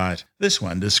satellite, this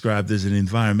one described as an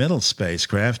environmental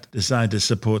spacecraft designed to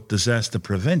support disaster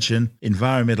prevention,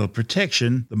 environmental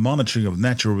protection, the monitoring of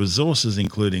natural resources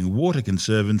including water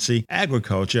conservancy,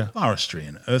 agriculture, forestry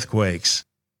and earthquakes.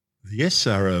 The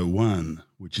SRO-1,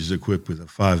 which is equipped with a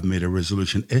 5-meter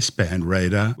resolution S-band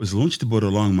radar, was launched aboard a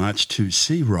Long March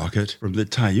 2C rocket from the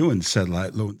Taiyuan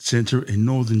Satellite Launch Center in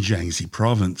northern Jiangxi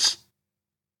Province.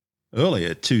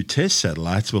 Earlier, 2 test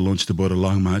satellites were launched aboard a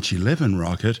Long March 11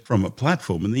 rocket from a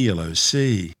platform in the Yellow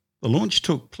Sea. The launch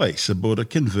took place aboard a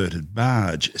converted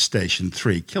barge stationed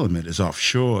 3 kilometers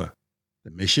offshore.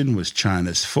 The mission was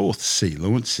China's 4th sea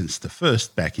launch since the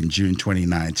first back in June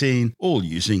 2019, all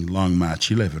using Long March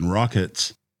 11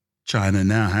 rockets. China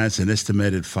now has an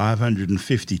estimated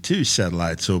 552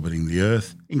 satellites orbiting the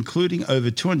Earth, including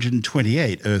over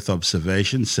 228 Earth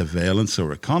observation, surveillance or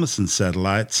reconnaissance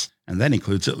satellites, and that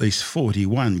includes at least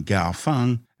 41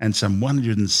 Gaofeng and some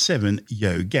 107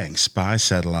 Yaogan spy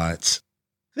satellites.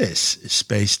 This is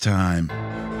Space Time.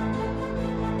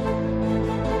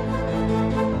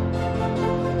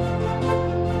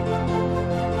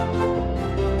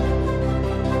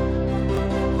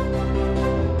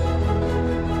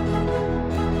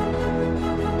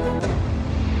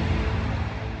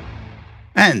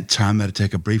 And time now to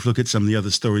take a brief look at some of the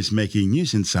other stories making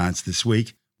news in science this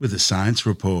week with a Science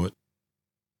Report.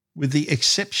 With the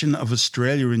exception of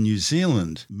Australia and New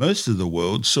Zealand, most of the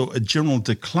world saw a general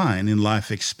decline in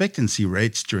life expectancy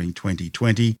rates during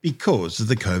 2020 because of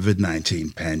the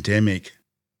COVID-19 pandemic.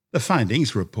 The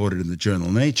findings, reported in the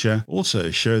journal Nature,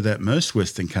 also show that most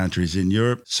Western countries in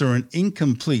Europe saw an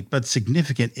incomplete but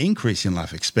significant increase in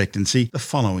life expectancy the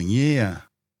following year.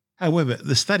 However,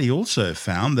 the study also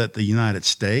found that the United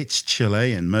States,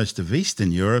 Chile, and most of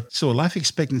Eastern Europe saw life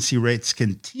expectancy rates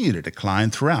continue to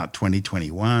decline throughout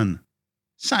 2021.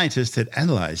 Scientists had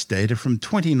analysed data from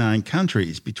 29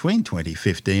 countries between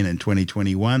 2015 and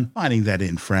 2021, finding that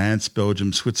in France,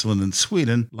 Belgium, Switzerland, and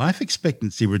Sweden, life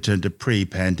expectancy returned to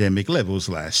pre-pandemic levels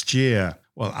last year,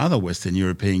 while other Western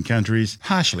European countries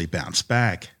partially bounced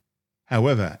back.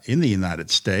 However, in the United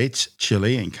States,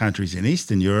 Chile, and countries in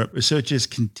Eastern Europe, researchers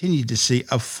continue to see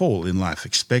a fall in life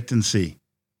expectancy.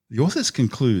 The authors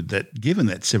conclude that given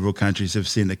that several countries have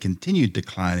seen a continued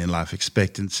decline in life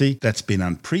expectancy that's been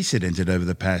unprecedented over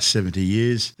the past 70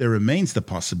 years, there remains the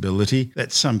possibility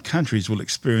that some countries will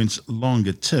experience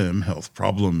longer-term health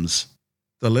problems.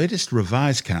 The latest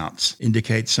revised counts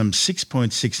indicate some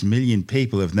 6.6 million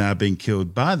people have now been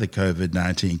killed by the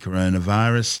COVID-19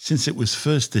 coronavirus since it was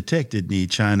first detected near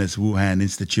China's Wuhan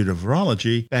Institute of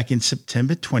Virology back in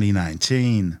September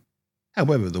 2019.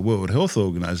 However, the World Health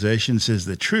Organization says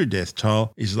the true death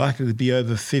toll is likely to be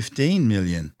over 15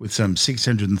 million, with some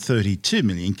 632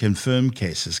 million confirmed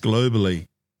cases globally.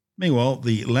 Meanwhile,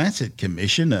 the Lancet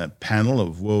Commission, a panel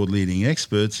of world-leading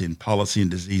experts in policy and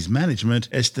disease management,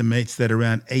 estimates that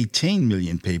around 18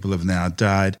 million people have now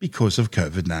died because of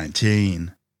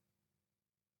COVID-19.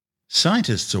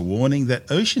 Scientists are warning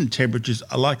that ocean temperatures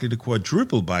are likely to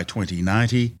quadruple by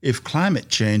 2090 if climate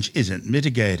change isn't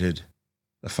mitigated.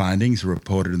 The findings,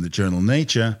 reported in the journal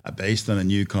Nature, are based on a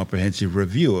new comprehensive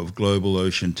review of global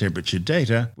ocean temperature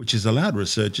data, which has allowed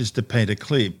researchers to paint a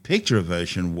clear picture of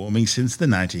ocean warming since the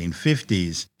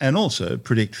 1950s, and also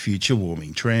predict future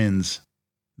warming trends.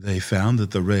 They found that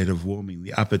the rate of warming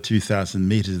the upper 2,000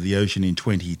 metres of the ocean in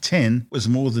 2010 was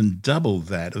more than double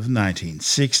that of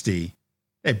 1960.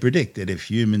 They predict that if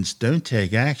humans don't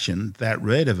take action, that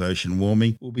rate of ocean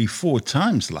warming will be 4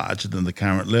 times larger than the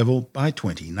current level by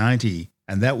 2090.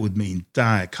 And that would mean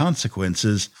dire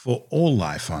consequences for all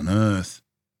life on Earth.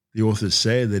 The authors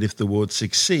say that if the world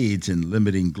succeeds in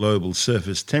limiting global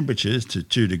surface temperatures to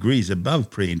 2 degrees above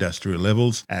pre-industrial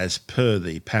levels, as per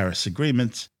the Paris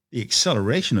Agreement, the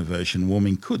acceleration of ocean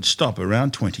warming could stop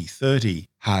around 2030,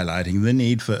 highlighting the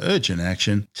need for urgent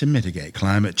action to mitigate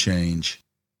climate change.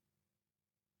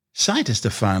 Scientists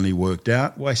have finally worked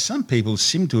out why some people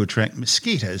seem to attract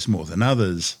mosquitoes more than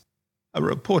others. A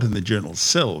report in the journal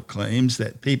Cell claims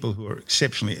that people who are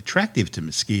exceptionally attractive to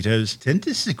mosquitoes tend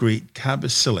to secrete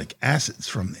carboxylic acids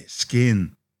from their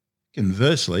skin.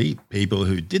 Conversely, people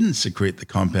who didn't secrete the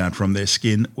compound from their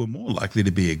skin were more likely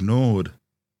to be ignored.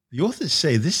 The authors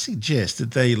say this suggests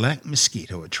that they lack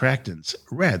mosquito attractants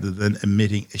rather than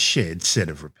emitting a shared set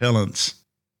of repellents.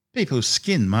 People's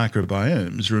skin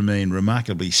microbiomes remain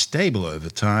remarkably stable over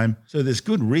time, so there's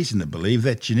good reason to believe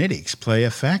that genetics play a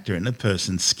factor in a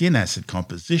person's skin acid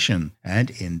composition and,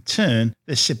 in turn,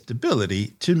 their susceptibility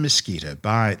to mosquito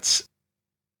bites.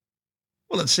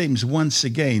 Well, it seems once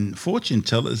again fortune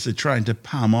tellers are trying to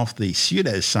palm off the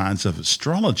pseudoscience of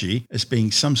astrology as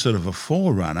being some sort of a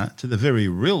forerunner to the very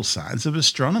real science of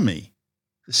astronomy.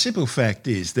 The simple fact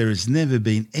is there has never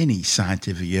been any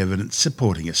scientific evidence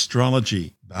supporting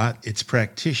astrology, but its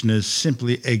practitioners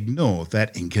simply ignore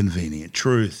that inconvenient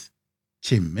truth.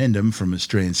 Tim Mendham from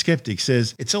Australian Skeptics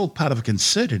says it's all part of a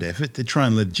concerted effort to try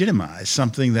and legitimise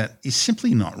something that is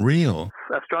simply not real.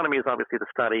 Astronomy is obviously the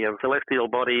study of celestial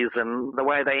bodies and the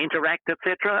way they interact,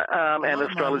 etc. And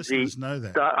astrology, know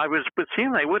that. I would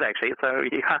assume they would actually, so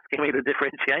you're asking me to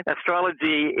differentiate.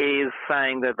 Astrology is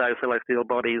saying that those celestial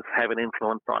bodies have an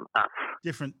influence on us.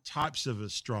 Different types of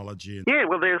astrology. Yeah,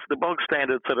 well, there's the bog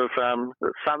standard sort of sun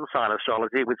sign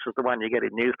astrology, which is the one you get in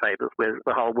newspapers, where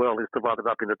the whole world is divided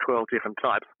up into 12 different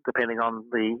types, depending on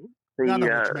none of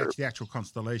which match the actual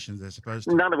constellations, they're supposed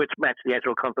to. None of which match the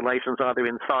actual constellations, either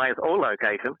in size or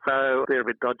location. So they're a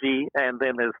bit dodgy. And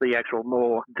then there's the actual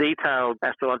more detailed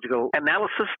astrological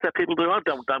analysis that people do. I've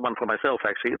done one for myself,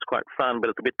 actually. It's quite fun, but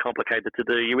it's a bit complicated to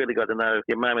do. You really got to know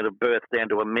your moment of birth down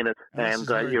to a minute. And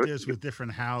it deals with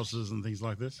different houses and things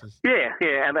like this. Yeah,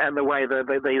 and the way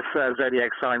these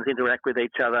zodiac signs interact with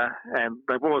each other. And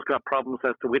they've always got problems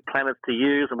as to which planets to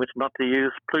use and which not to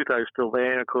use. Pluto's still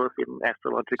there, of course, in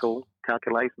astrological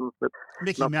calculations, but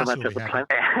Mickey not Mouse so much will of be a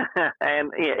planet. And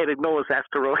it ignores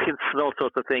asteroids and all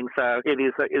sorts of things. So it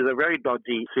is a very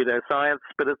dodgy pseudoscience,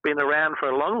 but it's been around for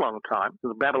a long, long time,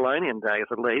 the Babylonian days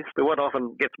at least. But what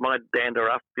often gets my dander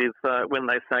up is when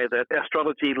they say that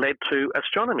astrology led to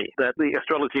astronomy, that the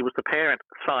astrology was the parent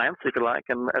science, if you like,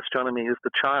 and astronomy is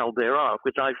the child thereof,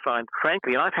 which I find,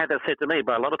 frankly, and I've had that said to me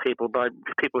by a lot of people, by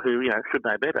people who should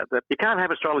know better, that you can't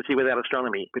have astrology without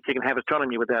astronomy, but you can have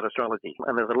astronomy without astrology.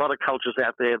 And there's a lot of cultures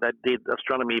out there that did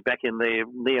astronomy back in the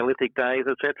Neolithic days,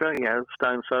 etc.,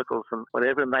 stone circles and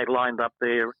whatever, and they lined up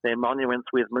their monuments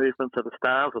with movements of the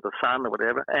stars or the sun or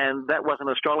whatever, and that wasn't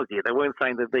astrology. They weren't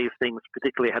saying that these things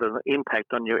particularly had an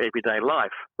impact on your everyday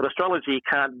life. But astrology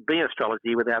can't be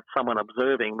astrology without someone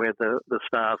observing where the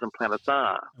stars and planets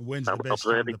are. And when's the best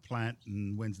time to plant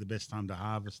and when's the best time to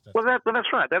harvest it? Well,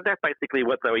 that's right. That's basically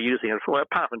what they were using it for,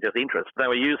 apart from just interest. They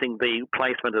were using the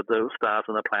placement of the stars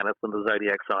and the planets and the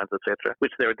zodiac signs, etc.,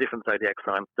 which there are different zodiac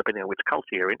signs depending on which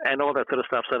culture you're in, and all that sort of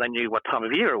stuff, so they knew what time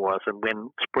of year it was and when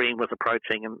spring was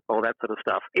approaching and all that sort of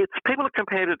stuff. People have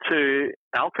compared it to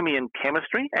alchemy and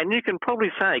chemistry, and you can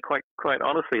probably say, quite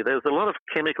honestly, there's a lot of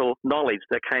chemical knowledge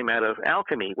that came out of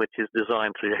alchemy, which is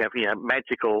designed to have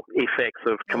magical effects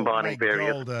of combining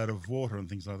various gold out of water and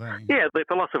things like that. Yeah, the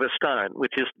Philosopher's Stone,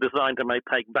 which is designed to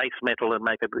take base metal and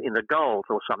make it into gold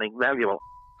or something valuable.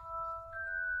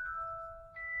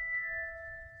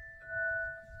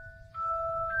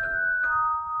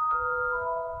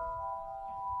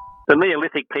 The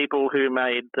Neolithic people who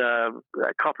made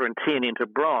copper and tin into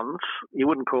bronze, you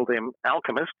wouldn't call them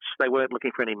alchemists. They weren't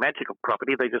looking for any magical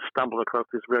property. They just stumbled across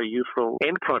this very useful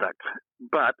end product.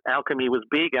 But alchemy was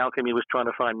big. Alchemy was trying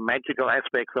to find magical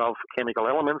aspects of chemical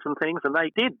elements and things, and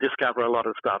they did discover a lot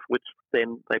of stuff, which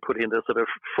then they put into sort of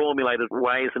formulated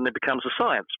ways, and it becomes a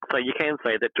science. So you can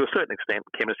say that to a certain extent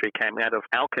chemistry came out of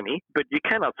alchemy, but you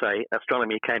cannot say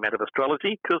astronomy came out of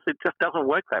astrology because it just doesn't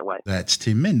work that way. That's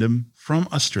Tim Mendham from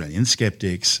Australian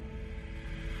Skeptics.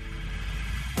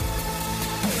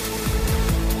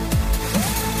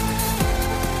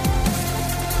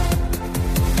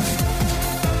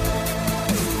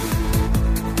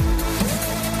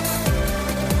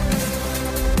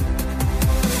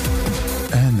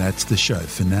 And that's the show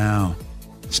for now.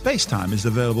 Spacetime is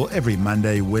available every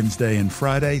Monday, Wednesday and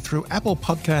Friday through Apple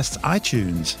Podcasts,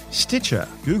 iTunes, Stitcher,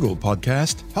 Google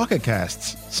Podcast, Pocket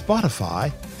Casts,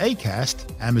 Spotify, Acast,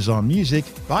 Amazon Music,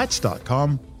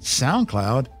 Bytes.com,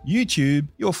 SoundCloud, YouTube,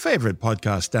 your favourite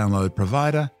podcast download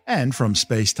provider, and from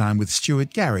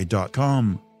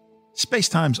spacetimewithstuartgary.com.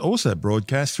 Spacetime's also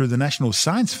broadcast through the National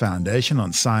Science Foundation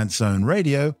on Science Zone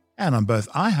Radio and on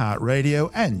both iHeartRadio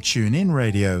and TuneIn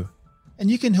Radio. And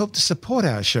you can help to support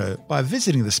our show by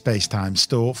visiting the Spacetime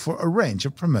store for a range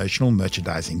of promotional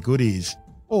merchandising goodies.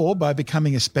 Or by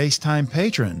becoming a Spacetime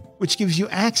patron, which gives you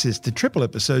access to triple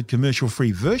episode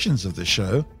commercial-free versions of the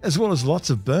show, as well as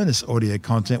lots of bonus audio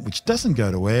content which doesn't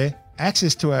go to air,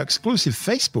 access to our exclusive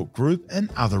Facebook group, and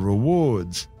other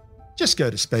rewards. Just go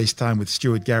to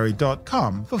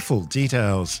spacetimewithstuartgary.com for full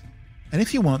details. And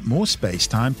if you want more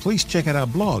Spacetime, please check out our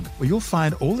blog, where you'll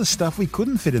find all the stuff we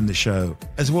couldn't fit in the show,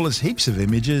 as well as heaps of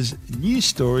images, news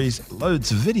stories, loads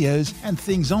of videos, and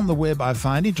things on the web I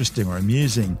find interesting or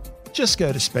amusing. Just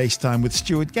go to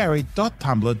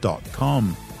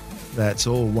spacetimewithstuartgary.tumblr.com. That's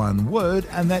all one word,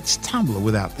 and that's Tumblr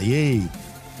without the E.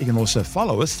 You can also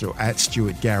follow us through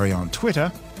 @StuartGary on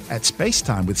Twitter,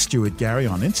 @SpaceTimeWithStuartGary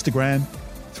on Instagram,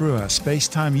 through our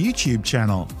Spacetime YouTube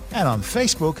channel, and on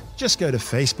Facebook, just go to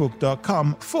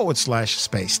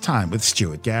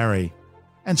facebook.com/SpaceTimeWithStuartGary.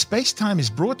 And Spacetime is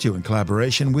brought to you in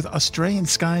collaboration with Australian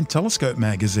Sky and Telescope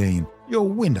magazine, your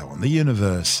window on the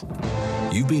universe.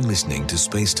 You've been listening to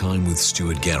Spacetime with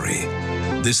Stuart Gary.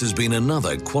 This has been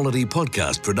another quality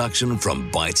podcast production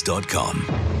from Bytes.com.